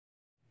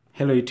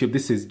Hello YouTube,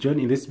 this is John.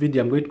 In this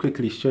video I'm going to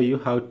quickly show you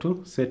how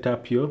to set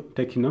up your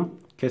Tecno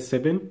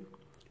K7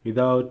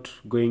 without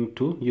going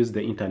to use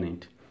the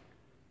internet.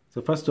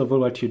 So first of all,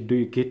 what you do,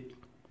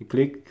 you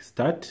click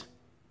start,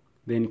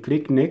 then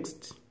click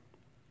next.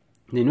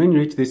 Then when you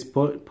reach this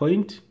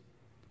point,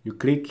 you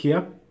click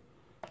here.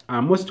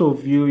 Most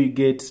of you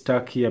get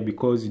stuck here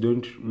because you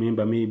don't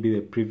remember maybe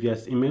the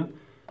previous email.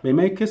 But in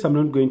my case, I'm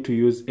not going to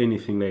use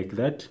anything like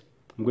that.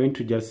 I'm going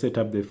to just set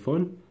up the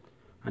phone,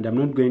 and I'm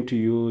not going to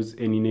use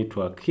any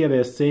network. Here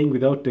they're saying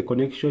without the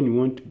connection you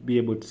won't be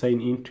able to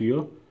sign into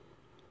your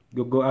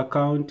Google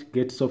account,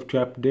 get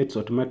software updates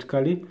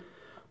automatically.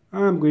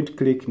 I'm going to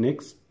click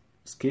next,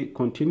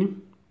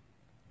 continue.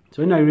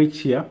 So when I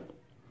reach here,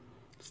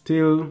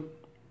 let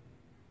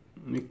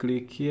me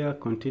click here,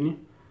 continue.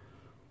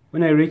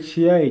 When I reach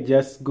here, I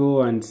just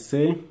go and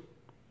say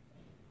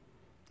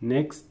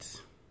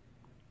next.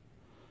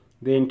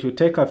 Then to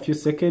take a few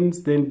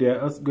seconds, then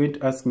they're going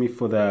to ask me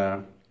for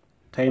the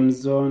time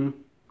zone.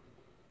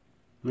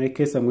 In my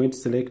case, I'm going to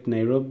select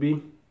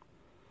Nairobi.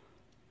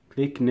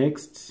 Click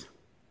next.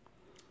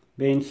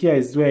 Then here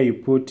is where you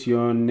put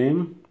your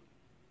name.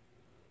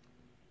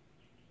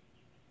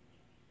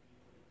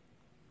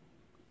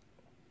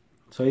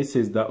 So this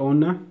is the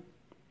owner.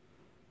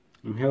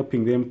 I'm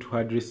helping them to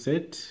hard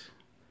reset.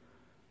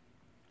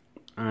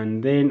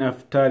 And then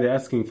after they're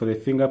asking for the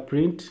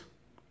fingerprint,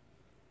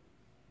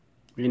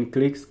 then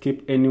click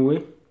skip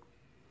anyway.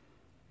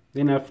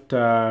 Then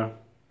after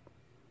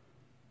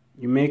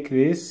you make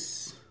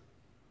this,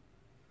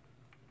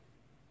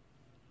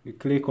 you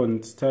click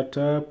on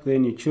startup,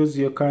 then you choose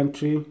your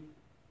country. In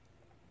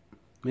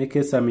my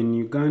case, I'm in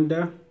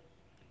Uganda.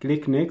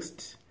 Click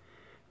next.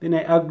 Then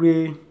I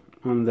agree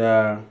on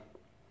the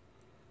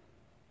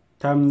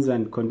terms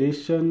and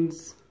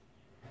conditions.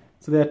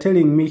 So they are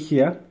telling me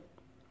here,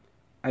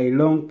 I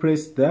long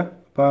press the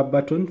power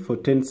button for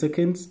 10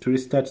 seconds to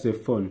restart the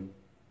phone.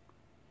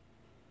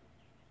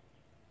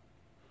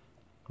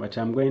 But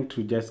I'm going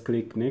to just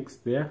click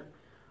next there.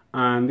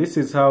 And this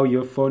is how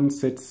your phone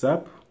sets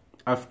up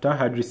after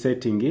hard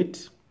resetting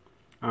it.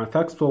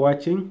 Thanks for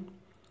watching.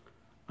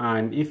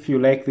 And if you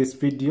like this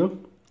video,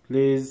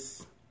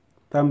 please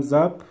thumbs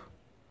up,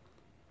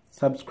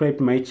 subscribe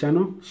to my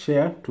channel,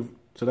 share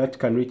so that it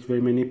can reach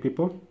very many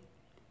people.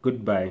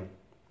 Goodbye.